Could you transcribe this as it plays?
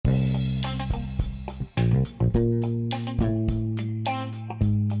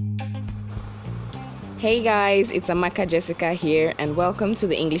Hey guys, it's Amaka Jessica here, and welcome to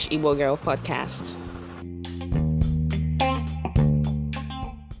the English Igbo Girl podcast.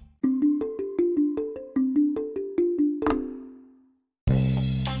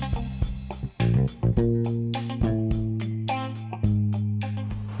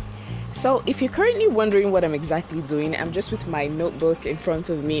 So, if you're currently wondering what I'm exactly doing, I'm just with my notebook in front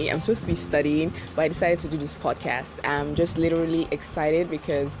of me. I'm supposed to be studying, but I decided to do this podcast. I'm just literally excited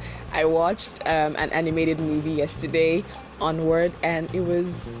because I watched an animated movie yesterday, Onward, and it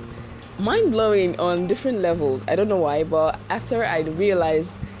was mind-blowing on different levels. I don't know why, but after I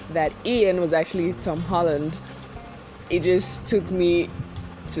realized that Ian was actually Tom Holland, it just took me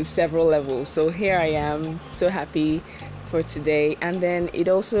to several levels. So here I am, so happy for today. And then today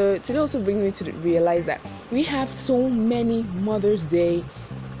also brings me to realize that we have so many Mother's Day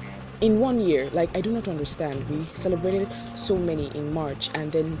in 1 year. Like, I do not understand. We celebrated so many in March, and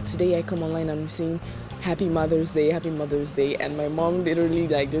then today I come online and I'm seeing happy Mother's Day, and my mom literally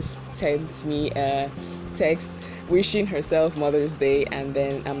just sends me a text wishing herself Mother's Day, and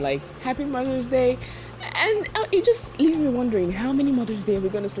then I'm like, happy Mother's Day. And it just leaves me wondering, how many Mother's Day are we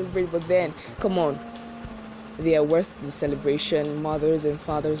going to celebrate? But then, come on, they are worth the celebration. Mothers and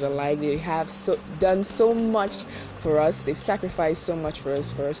fathers alike, they have done so much for us. They've sacrificed so much for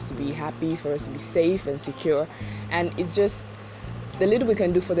us to be happy, for us to be safe and secure. And it's just the little we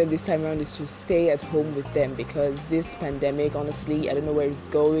can do for them this time around is to stay at home with them, because this pandemic, honestly, I don't know where it's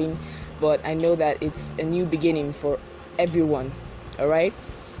going, but I know that it's a new beginning for everyone. All right.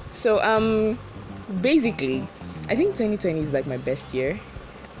 So basically, I think 2020 is like my best year.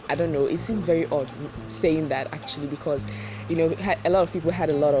 I don't know, it seems very odd saying that actually, because a lot of people had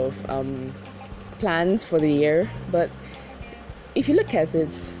a lot of plans for the year, but if you look at it,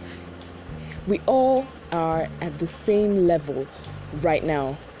 we all are at the same level right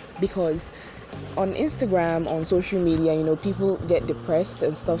now, because on Instagram, on social media, people get depressed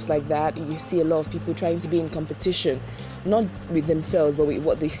and stuff like that. You see a lot of people trying to be in competition, not with themselves but with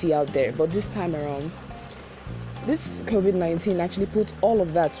what they see out there. But this time around, this COVID-19 actually put all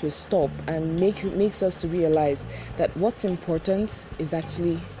of that to a stop and makes us to realize that what's important is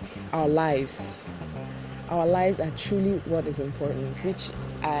actually our lives. Our lives are truly what is important, which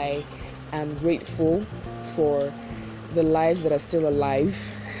I am grateful for the lives that are still alive.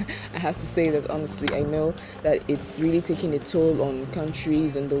 I have to say that honestly, I know that it's really taking a toll on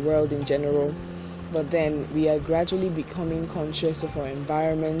countries and the world in general. But then we are gradually becoming conscious of our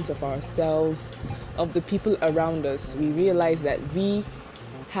environment, of ourselves, of the people around us. We realize that we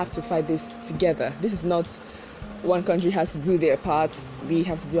have to fight this together. This is not one country has to do their parts, we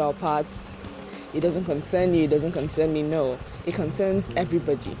have to do our parts. It doesn't concern you, it doesn't concern me. No, it concerns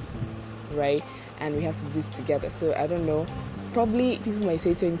everybody, right? And we have to do this together. So I don't know. Probably people might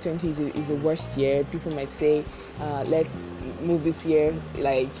say 2020 is the worst year. People might say, let's move this year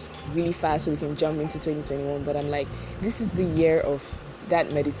really fast so we can jump into 2021. But I'm like, this is the year of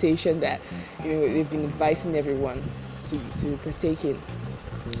that meditation that they've been advising everyone to partake in.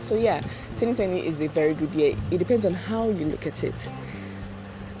 So yeah, 2020 is a very good year. It depends on how you look at it.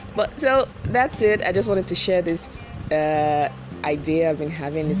 But so that's it. I just wanted to share this idea I've been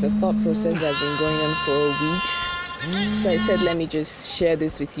having. It's a thought process that's been going on for weeks. So I said, let me just share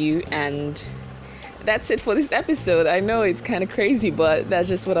this with you, and that's it for this episode. I know it's kind of crazy, but that's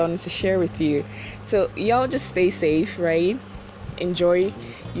just what I wanted to share with you. So y'all just stay safe, right? Enjoy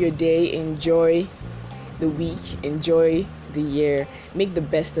your day, enjoy the week, enjoy the year, make the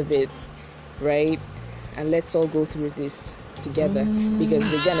best of it, right? And let's all go through this together, because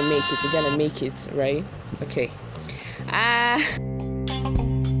we're gonna make it, right? Okay.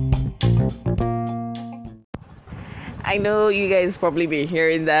 I know you guys probably been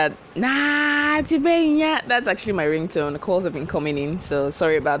hearing that. Nah, Tibenya. That's actually my ringtone. The calls have been coming in, so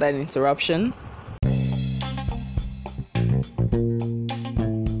sorry about that interruption.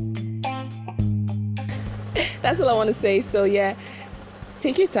 That's all I want to say. So yeah,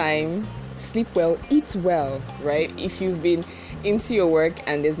 take your time, sleep well, eat well, right? If you've been into your work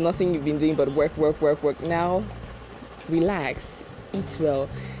and there's nothing you've been doing but work, now relax, eat well,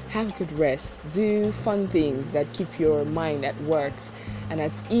 have good rest, do fun things that keep your mind at work and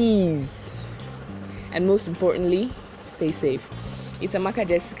at ease, and most importantly, stay safe. It's Amaka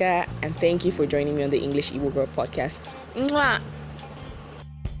Jessica, and thank you for joining me on the English Igbo Girl podcast. Mwah!